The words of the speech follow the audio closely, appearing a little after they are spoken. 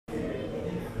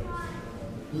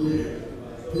3,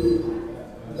 2,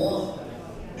 1,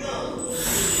 go!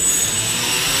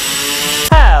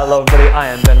 Hello everybody, I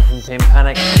am Ben from Team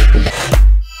Panic.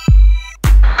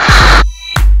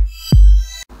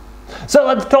 So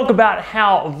let's talk about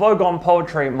how Vogon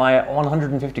Poetry, my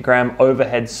 150 gram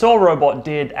overhead saw robot,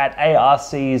 did at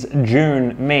ARC's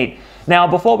June meet. Now,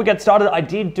 before we get started, I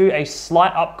did do a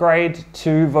slight upgrade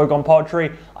to Vogon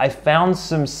Poetry. I found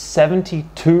some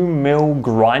 72mm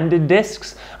grinded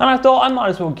discs, and I thought I might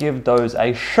as well give those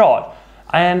a shot.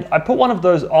 And I put one of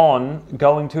those on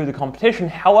going to the competition.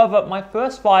 However, my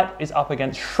first fight is up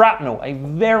against Shrapnel, a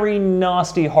very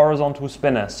nasty horizontal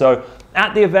spinner. So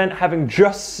at the event, having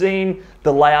just seen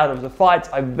the layout of the fights,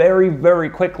 I very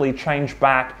quickly changed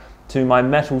back to my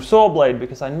metal saw blade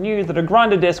because I knew that a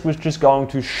grinder disc was just going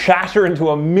to shatter into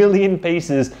a million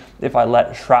pieces if I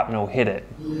let Shrapnel hit it.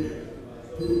 3,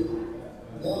 2,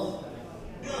 1.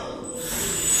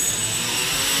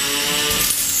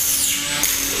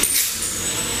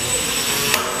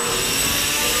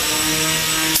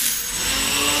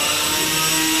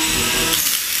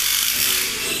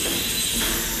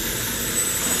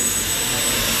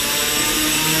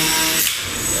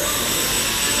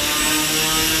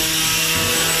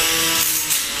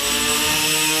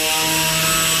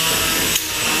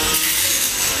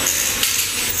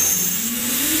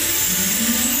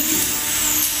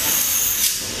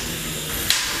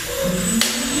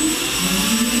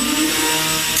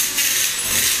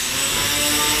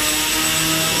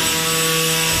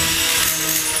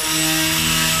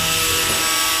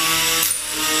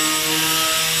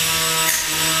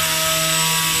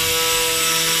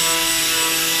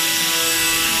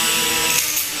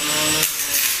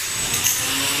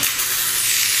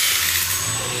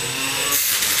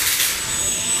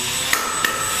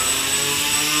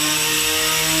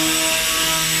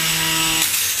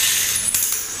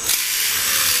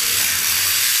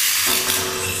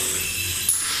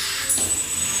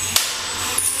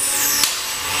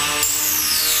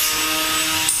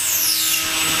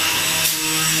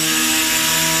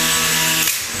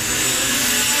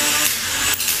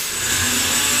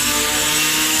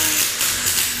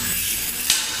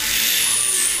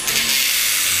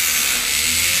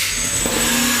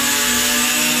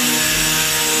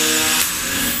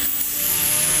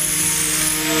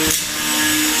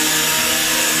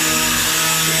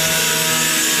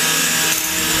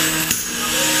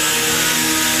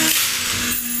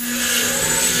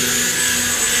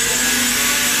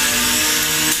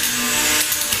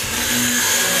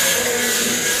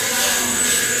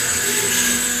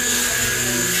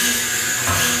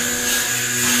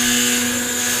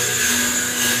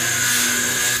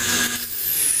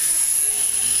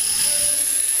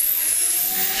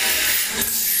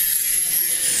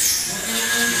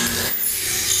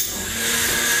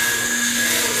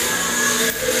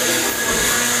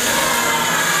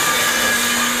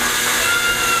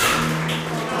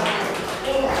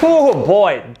 Oh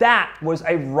boy, that was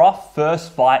a rough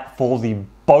first fight for the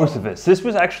both of us. This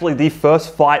was actually the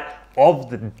first fight of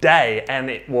the day, and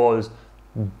it was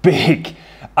big.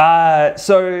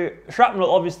 So Shrapnel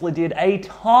obviously did a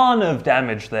ton of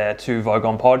damage there to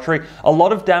Vogon Poetry. A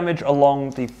lot of damage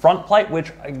along the front plate,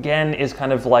 which again is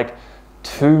kind of like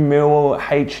 2mm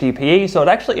HDPE, so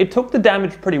it took the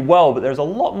damage pretty well, but there's a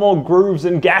lot more grooves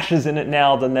and gashes in it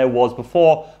now than there was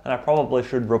before, and I probably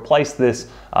should replace this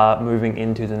moving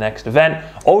into the next event.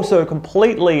 Also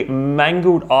completely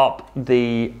mangled up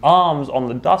the arms on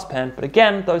the dustpan, but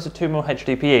again, those are 2mm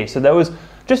HDPE, so there was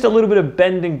just a little bit of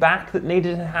bending back that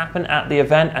needed to happen at the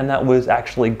event, and that was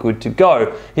actually good to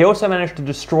go. He also managed to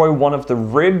destroy one of the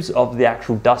ribs of the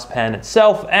actual dustpan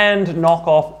itself and knock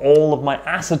off all of my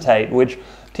acetate, which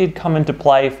did come into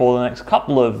play for the next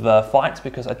couple of fights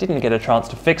because I didn't get a chance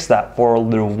to fix that for a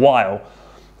little while.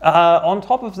 On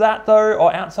top of that though,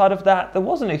 or outside of that, there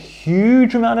wasn't a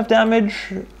huge amount of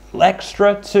damage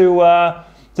extra to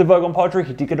Vogon Poetry.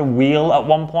 He did get a wheel at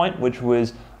one point, which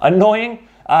was annoying.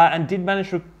 And did manage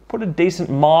to put a decent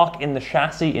mark in the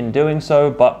chassis in doing so,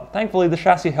 but thankfully the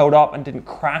chassis held up and didn't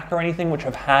crack or anything, which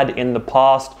I've had in the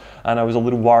past, and I was a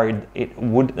little worried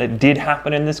it did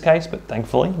happen in this case, but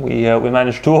thankfully we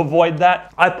managed to avoid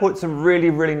that. I put some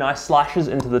really nice slashes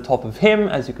into the top of him,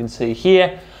 as you can see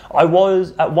here. I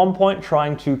was at one point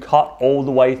trying to cut all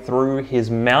the way through his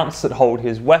mounts that hold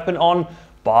his weapon on,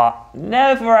 but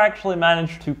never actually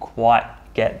managed to quite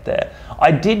get there. I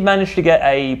did manage to get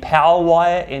a power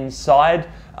wire inside,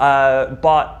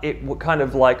 but it kind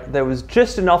of like there was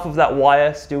just enough of that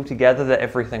wire still together that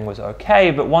everything was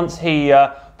okay, but once he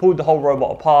pulled the whole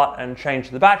robot apart and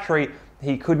changed the battery,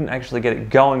 he couldn't actually get it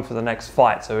going for the next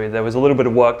fight, so there was a little bit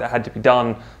of work that had to be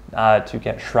done to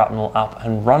get Shrapnel up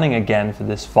and running again for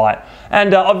this fight.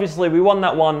 And obviously we won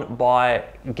that one by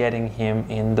getting him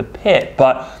in the pit.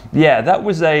 But yeah, that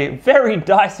was a very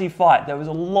dicey fight. There was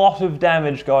a lot of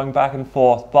damage going back and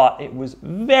forth, but it was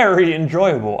very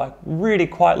enjoyable. I really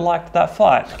quite liked that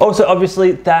fight. Also,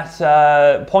 obviously,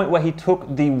 that point where he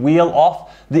took the wheel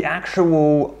off, the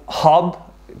actual hub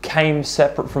came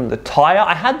separate from the tire.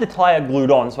 I had the tire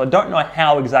glued on, so I don't know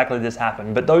how exactly this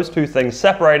happened, but those two things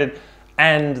separated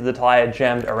and the tire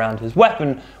jammed around his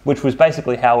weapon, which was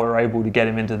basically how we were able to get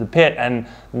him into the pit and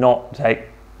not take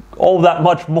all that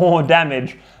much more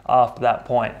damage after that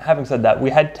point. Having said that, we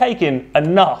had taken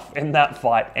enough in that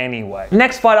fight anyway.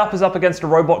 Next fight up is up against a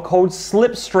robot called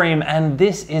Slipstream, and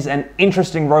this is an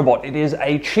interesting robot. It is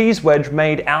a cheese wedge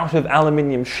made out of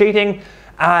aluminium sheeting,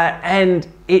 and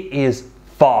it is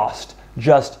fast.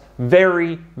 Just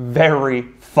very, very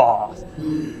fast.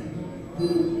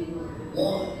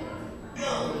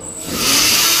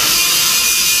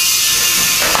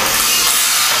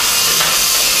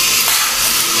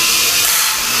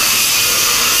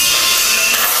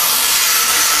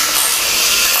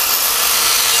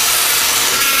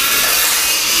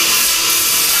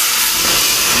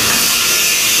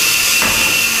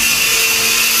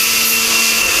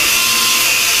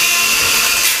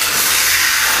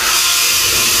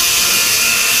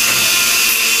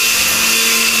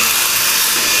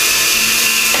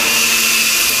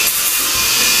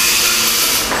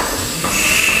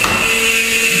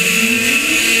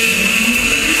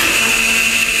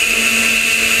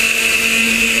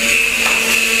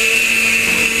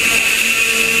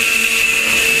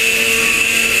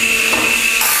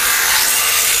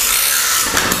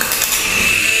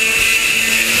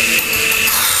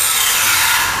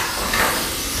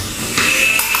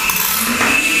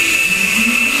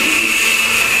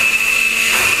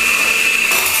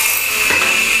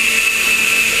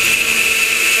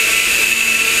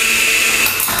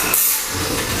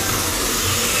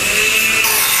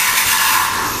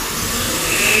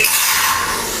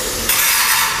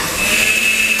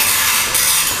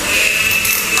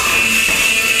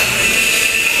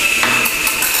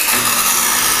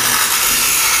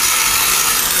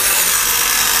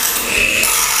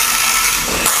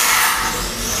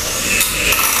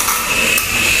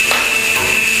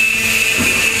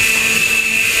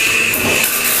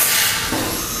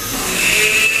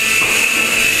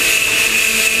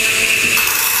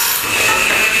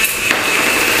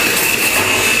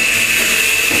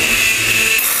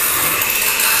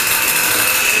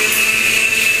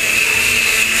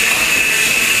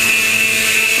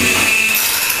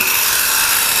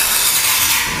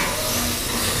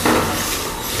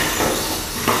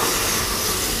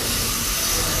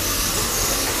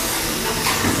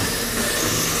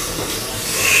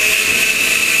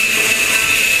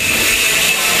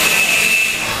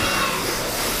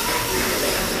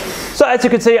 So as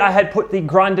you can see, I had put the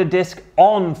grinder disc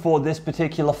on for this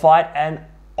particular fight, and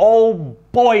oh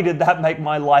boy did that make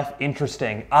my life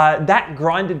interesting. That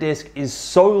grinder disc is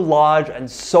so large and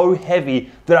so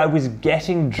heavy that I was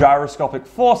getting gyroscopic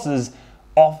forces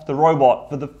off the robot.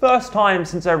 For the first time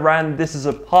since I ran this as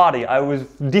a party, I was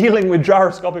dealing with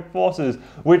gyroscopic forces,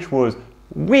 which was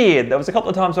weird. There was a couple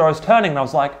of times where I was turning and I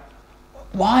was like,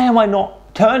 why am I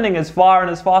not turning as far and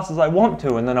as fast as I want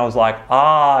to? And then I was like,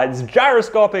 it's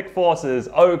gyroscopic forces.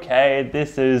 Okay,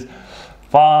 this is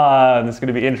fun. It's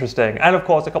going to be interesting. And of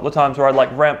course, a couple of times where I like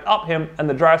ramped up him and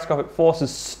the gyroscopic forces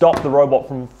stopped the robot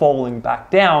from falling back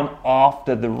down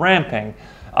after the ramping.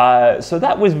 So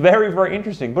that was very, very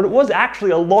interesting, but it was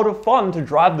actually a lot of fun to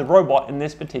drive the robot in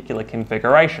this particular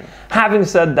configuration. Having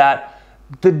said that,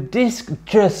 the disc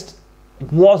just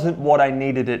wasn't what I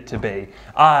needed it to be.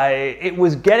 It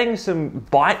was getting some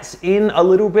bites in a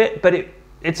little bit, but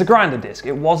it's a grinder disc.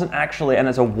 It wasn't actually, and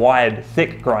it's a wide,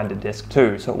 thick grinder disc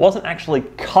too, so it wasn't actually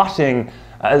cutting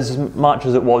as much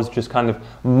as it was just kind of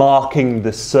marking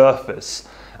the surface.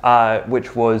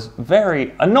 Which was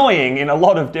very annoying in a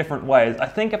lot of different ways. I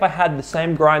think if I had the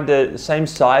same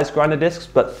size grinder discs,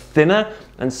 but thinner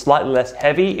and slightly less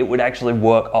heavy, it would actually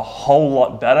work a whole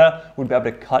lot better. We'd be able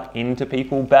to cut into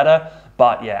people better.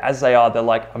 But yeah, as they are, they're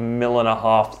like 1.5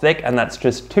 mil thick, and that's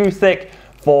just too thick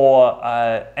for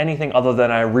anything other than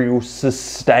a real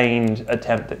sustained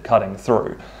attempt at cutting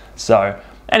through. So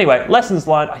anyway, lessons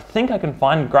learned. I think I can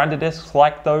find grinder discs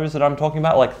like those that I'm talking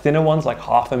about, like thinner ones, like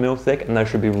 0.5 mil thick, and those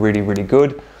should be really, really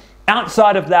good.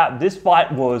 Outside of that, this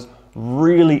fight was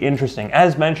really interesting.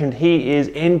 As mentioned, he is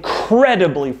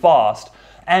incredibly fast,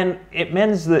 and it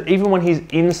means that even when he's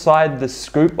inside the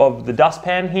scoop of the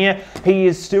dustpan here, he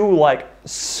is still like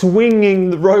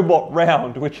swinging the robot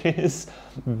round, which is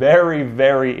very,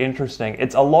 very interesting.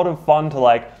 It's a lot of fun to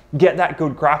like get that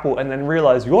good grapple and then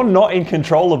realize you're not in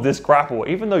control of this grapple,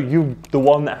 even though you're the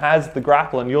one that has the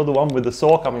grapple and you're the one with the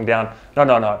saw coming down.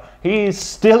 No. He's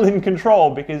still in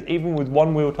control, because even with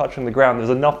one wheel touching the ground, there's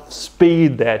enough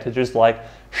speed there to just like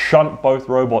shunt both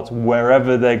robots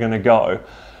wherever they're gonna go.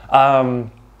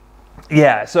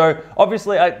 Yeah, so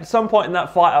obviously at some point in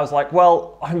that fight I was like,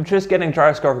 well, I'm just getting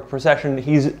gyroscopic precession.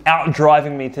 He's out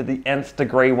driving me to the nth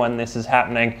degree when this is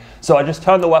happening. So I just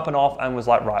turned the weapon off and was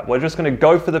like, right, we're just going to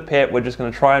go for the pit. We're just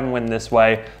going to try and win this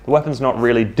way. The weapon's not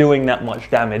really doing that much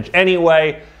damage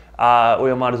anyway.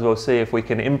 We might as well see if we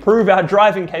can improve our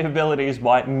driving capabilities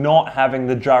by not having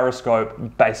the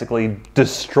gyroscope basically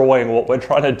destroying what we're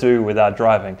trying to do with our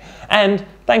driving. And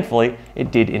thankfully,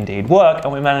 it did indeed work,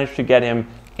 and we managed to get him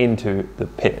into the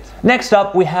pit. Next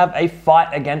up, we have a fight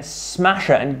against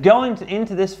Smasher, and going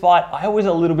into this fight, I was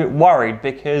a little bit worried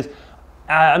because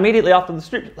immediately after the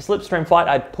slipstream fight,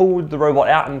 I pulled the robot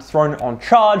out and thrown it on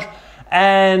charge,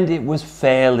 and it was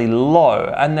fairly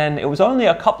low. And then it was only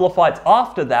a couple of fights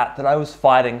after that that I was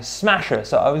fighting Smasher.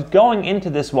 So I was going into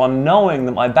this one knowing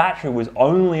that my battery was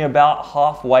only about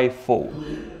halfway full.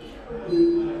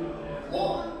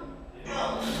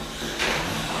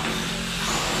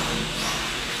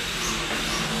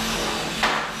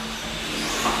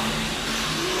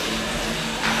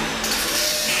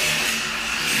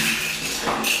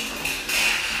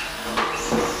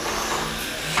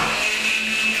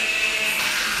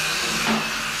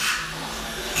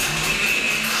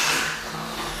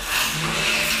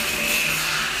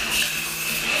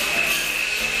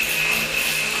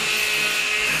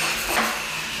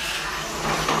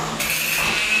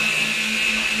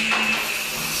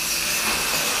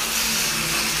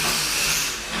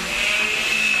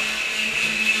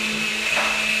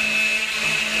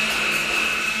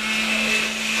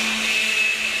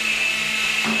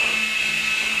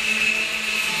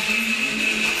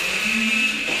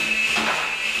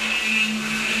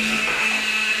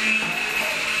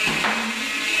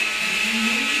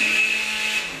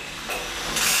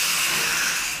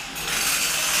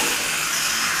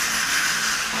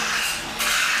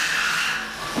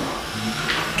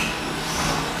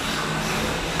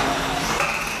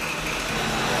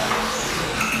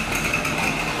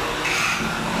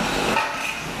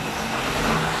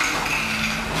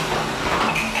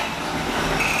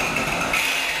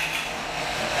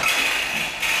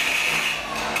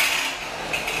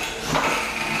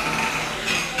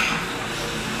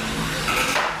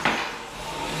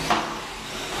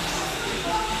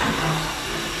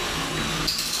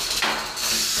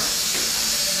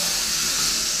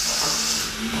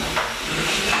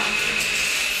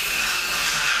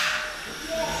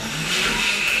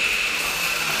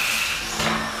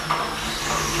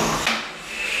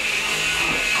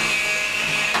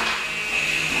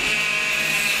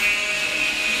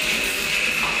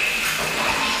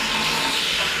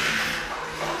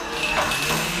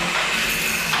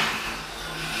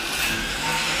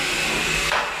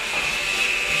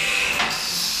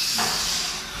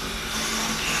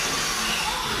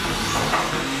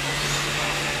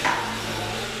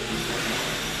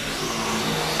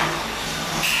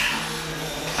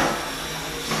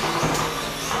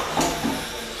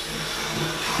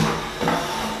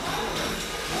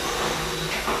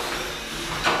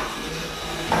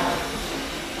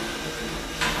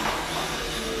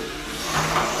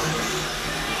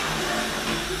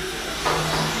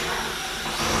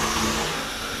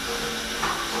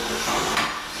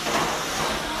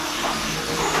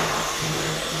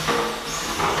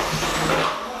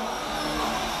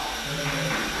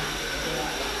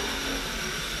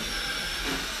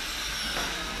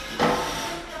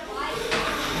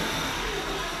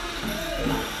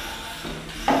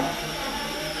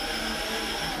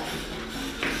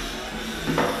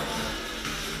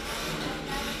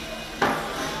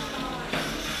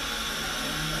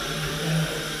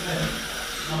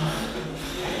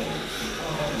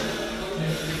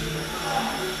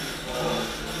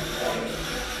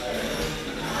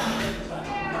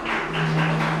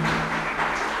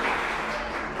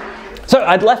 So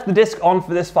I'd left the disc on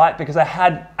for this fight because I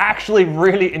had actually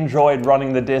really enjoyed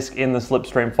running the disc in the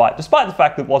slipstream fight. Despite the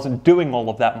fact that it wasn't doing all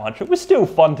of that much, it was still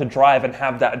fun to drive and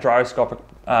have that gyroscopic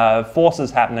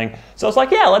forces happening. So I was like,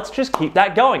 yeah, let's just keep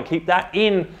that going, keep that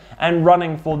in and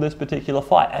running for this particular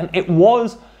fight. And it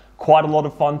was quite a lot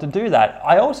of fun to do that.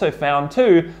 I also found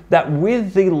too that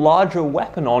with the larger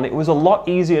weapon on, it was a lot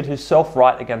easier to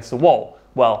self-right against the wall.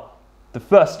 Well, the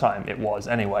first time it was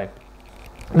anyway.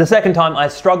 The second time, I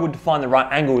struggled to find the right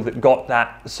angle that got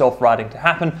that self-righting to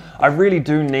happen. I really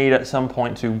do need at some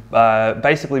point to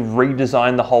basically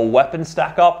redesign the whole weapon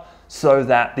stack up so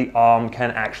that the arm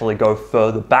can actually go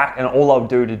further back. And all I'll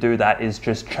do to do that is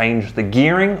just change the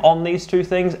gearing on these two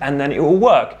things, and then it will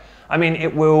work. I mean,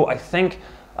 it will, I think,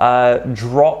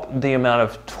 drop the amount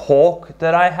of torque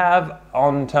that I have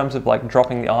on terms of like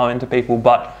dropping the arm into people,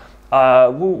 but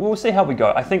we'll see how we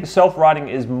go. I think self-righting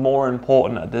is more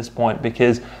important at this point,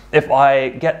 because if I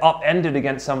get upended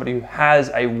against somebody who has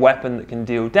a weapon that can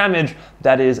deal damage,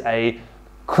 that is a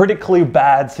critically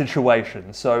bad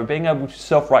situation. So being able to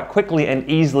self-right quickly and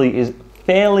easily is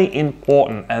fairly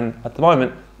important, and at the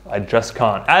moment, I just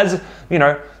can't. As, you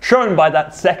know, shown by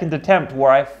that second attempt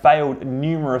where I failed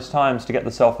numerous times to get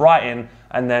the self-right in,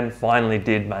 and then finally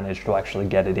did manage to actually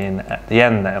get it in at the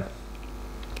end there.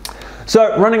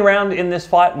 So running around in this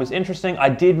fight was interesting. I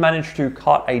did manage to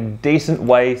cut a decent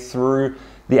way through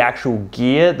the actual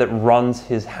gear that runs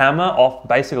his hammer off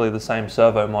basically the same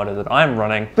servo motor that I'm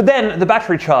running. But then the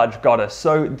battery charge got us.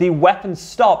 So the weapon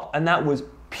stopped, and that was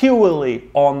purely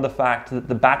on the fact that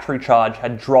the battery charge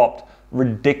had dropped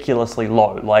ridiculously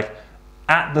low, like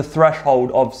at the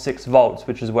threshold of 6 volts,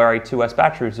 which is where a 2S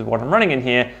battery, which is what I'm running in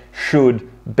here, should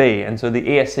be. And so the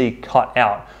ESC cut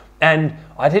out. And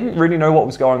I didn't really know what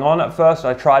was going on at first.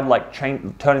 I tried like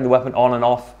turning the weapon on and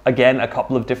off again a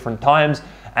couple of different times,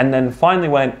 and then finally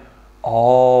went,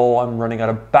 oh, I'm running out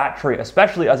of battery,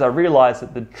 especially as I realized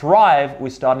that the drive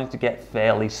was starting to get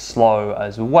fairly slow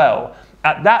as well.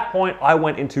 At that point, I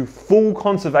went into full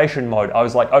conservation mode. I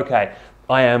was like, okay,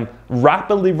 I am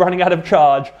rapidly running out of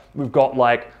charge. We've got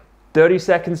like 30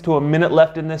 seconds to a minute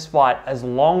left in this fight. As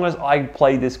long as I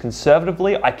play this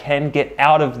conservatively, I can get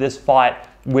out of this fight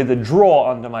with a draw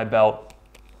under my belt,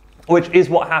 which is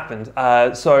what happened.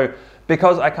 So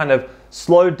because I kind of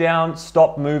slowed down,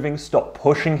 stopped moving, stopped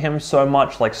pushing him so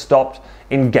much, like stopped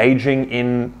engaging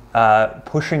in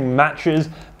pushing matches,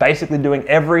 basically doing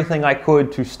everything I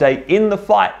could to stay in the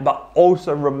fight, but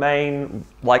also remain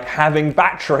like having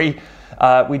battery,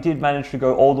 we did manage to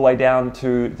go all the way down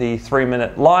to the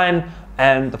 3-minute line,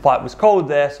 and the fight was called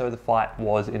there, so the fight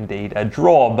was indeed a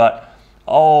draw. But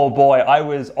oh boy, I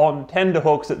was on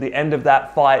tenterhooks at the end of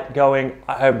that fight going,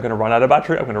 I'm going to run out of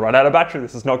battery, I'm going to run out of battery,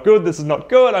 this is not good, this is not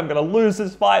good, I'm going to lose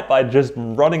this fight by just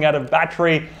running out of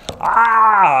battery.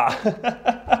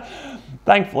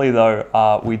 Thankfully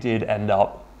though, we did end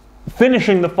up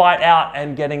finishing the fight out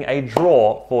and getting a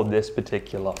draw for this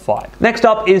particular fight. Next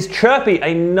up is Chirpy,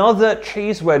 another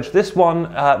cheese wedge. This one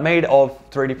made of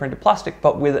 3D printed plastic,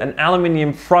 but with an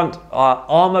aluminium front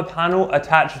armor panel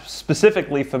attached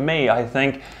specifically for me, I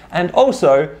think. And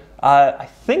also, I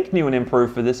think new and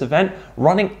improved for this event,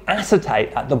 running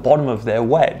acetate at the bottom of their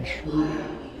wedge.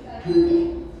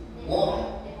 2, 1,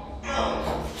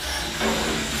 out.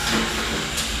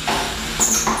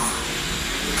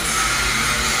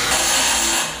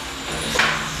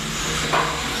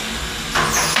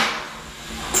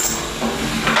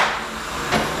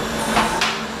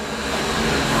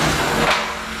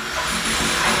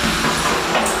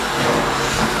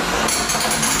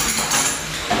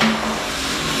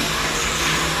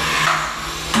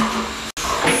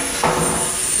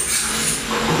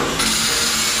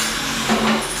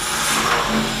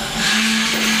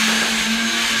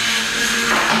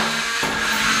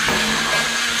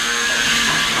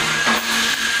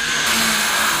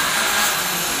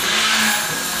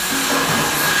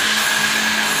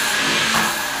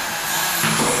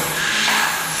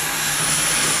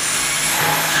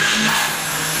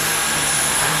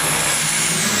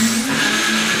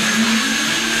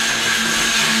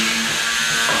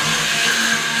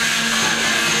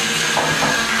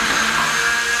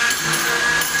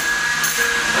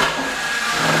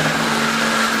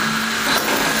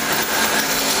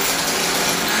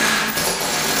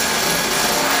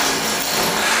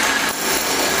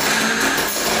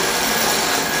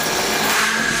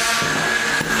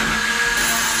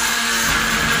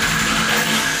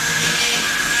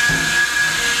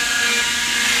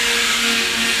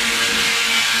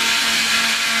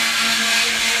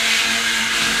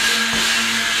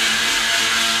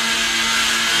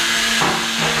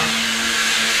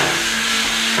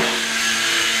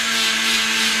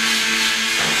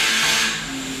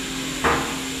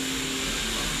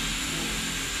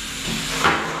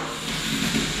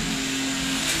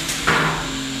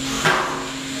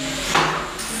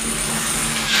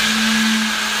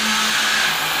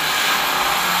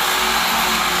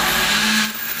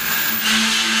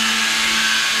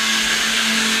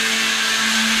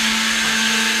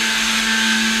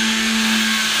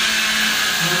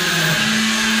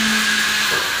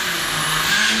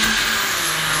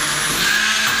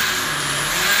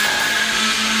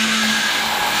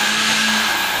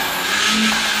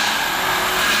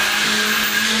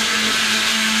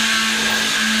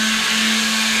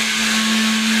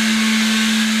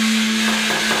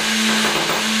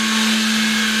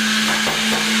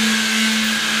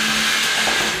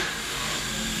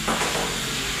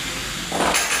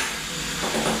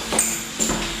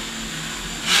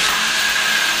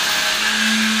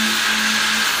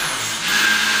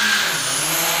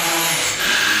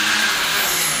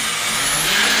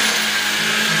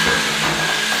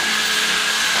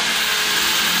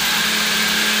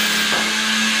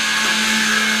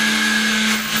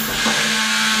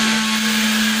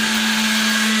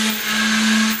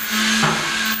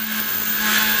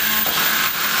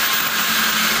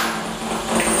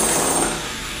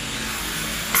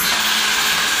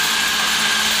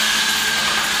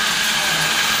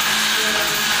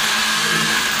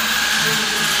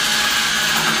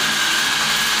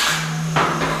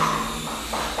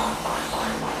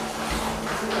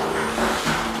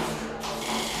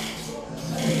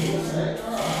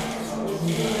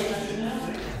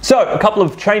 So a couple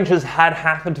of changes had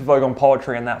happened to Vogon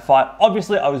Poetry in that fight.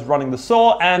 Obviously I was running the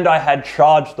saw and I had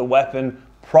charged the weapon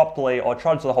properly, or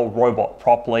charged the whole robot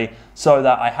properly, so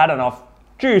that I had enough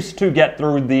juice to get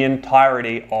through the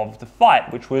entirety of the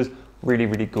fight, which was really,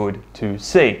 really good to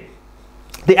see.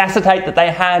 The acetate that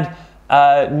they had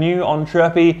new on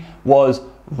Chirpy was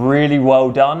really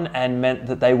well done and meant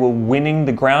that they were winning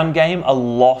the ground game a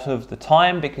lot of the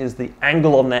time, because the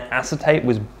angle on their acetate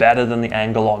was better than the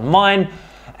angle on mine.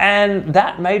 And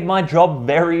that made my job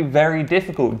very, very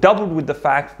difficult, doubled with the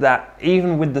fact that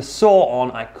even with the saw on,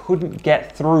 I couldn't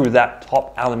get through that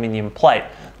top aluminium plate.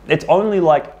 It's only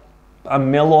like a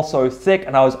mil or so thick,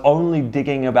 and I was only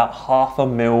digging about half a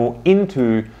mil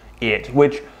into it,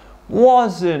 which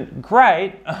wasn't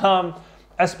great,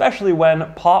 especially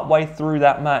when partway through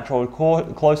that match, or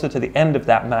closer to the end of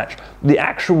that match, the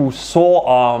actual saw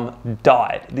arm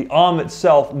died. The arm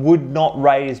itself would not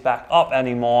raise back up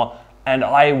anymore, and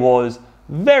I was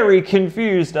very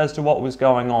confused as to what was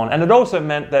going on. And it also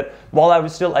meant that while I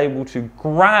was still able to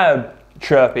grab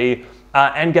Chirpy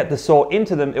and get the saw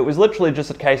into them, it was literally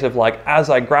just a case of like, as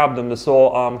I grabbed them, the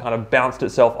saw arm kind of bounced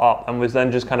itself up and was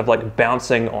then just kind of like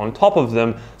bouncing on top of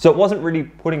them. So it wasn't really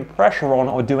putting pressure on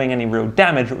or doing any real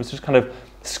damage. It was just kind of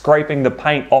scraping the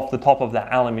paint off the top of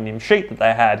that aluminium sheet that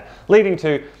they had, leading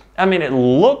to, I mean, it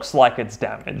looks like it's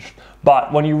damaged,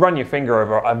 but when you run your finger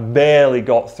over it, I barely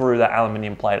got through that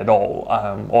aluminium plate at all,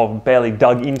 or barely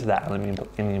dug into that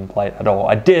aluminium plate at all.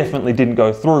 I definitely didn't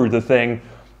go through the thing.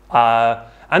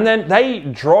 And then they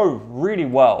drove really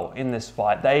well in this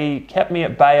fight. They kept me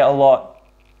at bay a lot,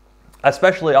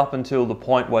 especially up until the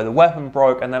point where the weapon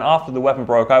broke. And then after the weapon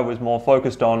broke, I was more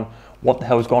focused on what the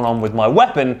hell's going on with my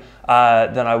weapon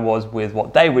than I was with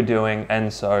what they were doing.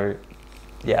 And so,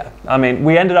 yeah, I mean,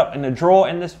 we ended up in a draw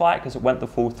in this fight because it went the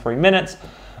full 3 minutes.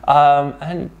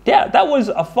 And yeah, that was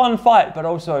a fun fight, but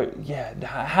also, yeah,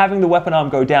 having the weapon arm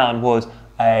go down was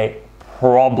a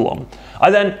problem.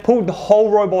 I then pulled the whole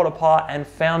robot apart and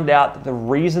found out that the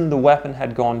reason the weapon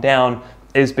had gone down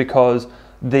is because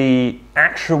the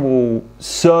actual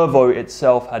servo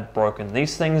itself had broken.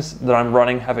 These things that I'm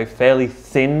running have a fairly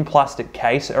thin plastic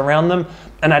case around them,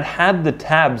 and I'd had the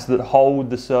tabs that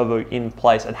hold the servo in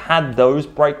place. I'd had those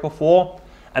break before,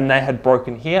 and they had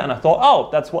broken here, and I thought, oh,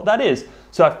 that's what that is.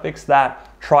 So I fixed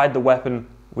that, tried the weapon,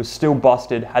 was still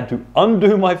busted, had to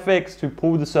undo my fix to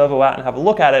pull the servo out and have a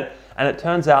look at it, and it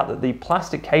turns out that the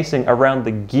plastic casing around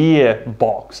the gear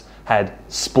box had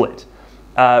split,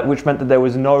 which meant that there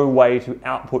was no way to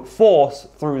output force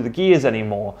through the gears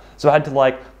anymore. So I had to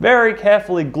like very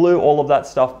carefully glue all of that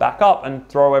stuff back up and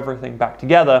throw everything back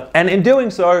together. And in doing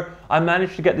so, I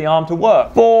managed to get the arm to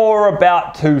work for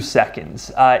about 2 seconds.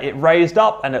 It raised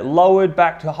up and it lowered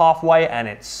back to halfway and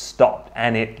it stopped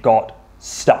and it got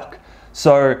stuck.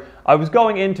 So I was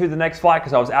going into the next fight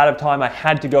because I was out of time. I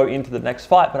had to go into the next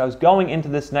fight, but I was going into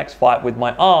this next fight with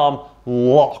my arm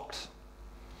locked.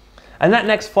 And that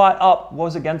next fight up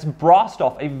was against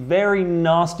Brastoff, a very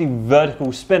nasty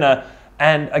vertical spinner.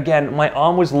 And again, my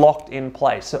arm was locked in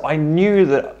place. So I knew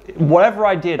that whatever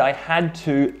I did, I had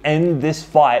to end this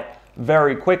fight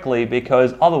very quickly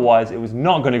because otherwise it was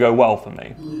not going to go well for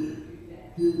me.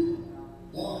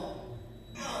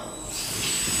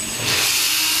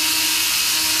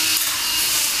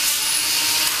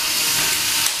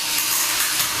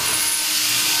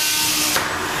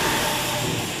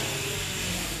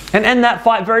 And end that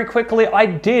fight very quickly. I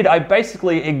did. I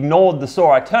basically ignored the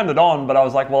saw. I turned it on, but I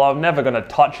was like, well, I'm never going to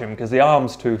touch him because the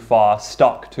arm's too far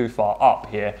stuck, too far up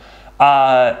here.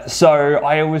 So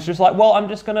I was just like, well, I'm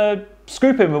just going to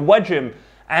scoop him and wedge him.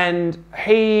 And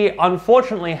he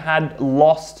unfortunately had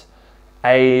lost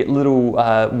a little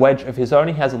wedge of his own.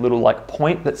 He has a little like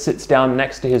point that sits down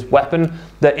next to his weapon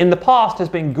that in the past has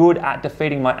been good at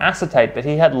defeating my acetate, but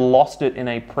he had lost it in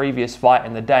a previous fight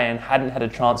in the day and hadn't had a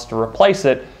chance to replace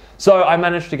it. So I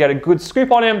managed to get a good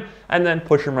scoop on him and then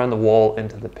push him around the wall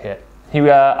into the pit. He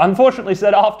unfortunately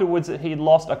said afterwards that he'd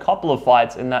lost a couple of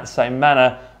fights in that same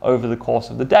manner over the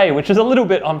course of the day, which is a little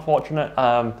bit unfortunate,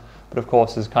 but of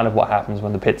course is kind of what happens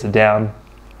when the pits are down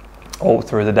all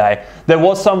through the day. There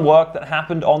was some work that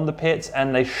happened on the pits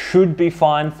and they should be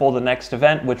fine for the next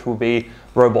event, which will be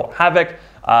Robot Havoc.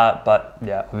 But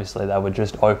yeah, obviously they were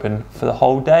just open for the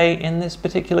whole day in this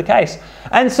particular case.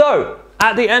 And so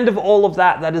at the end of all of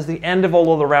that, that is the end of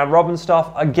all of the round robin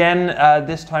stuff. Again,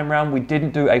 this time round we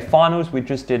didn't do a finals, we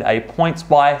just did a points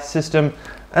buy system.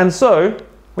 And so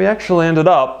we actually ended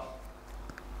up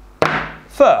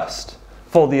first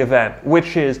for the event,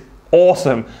 which is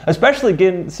awesome, especially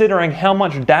considering how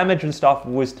much damage and stuff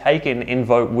was taken in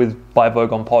by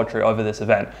Vogon Poetry over this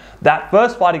event. That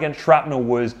first fight against Shrapnel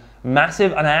was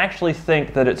massive, and I actually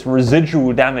think that it's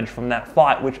residual damage from that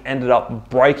fight which ended up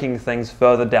breaking things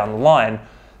further down the line.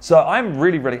 So I'm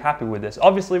really, really happy with this.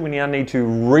 Obviously, we now need to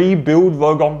rebuild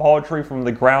Vogon Poetry from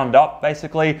the ground up,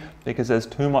 basically, because there's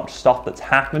too much stuff that's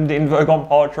happened in Vogon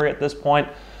Poetry at this point.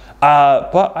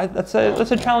 But that's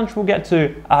a challenge we'll get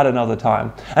to at another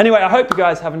time. Anyway, I hope you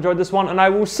guys have enjoyed this one, and I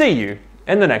will see you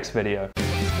in the next video.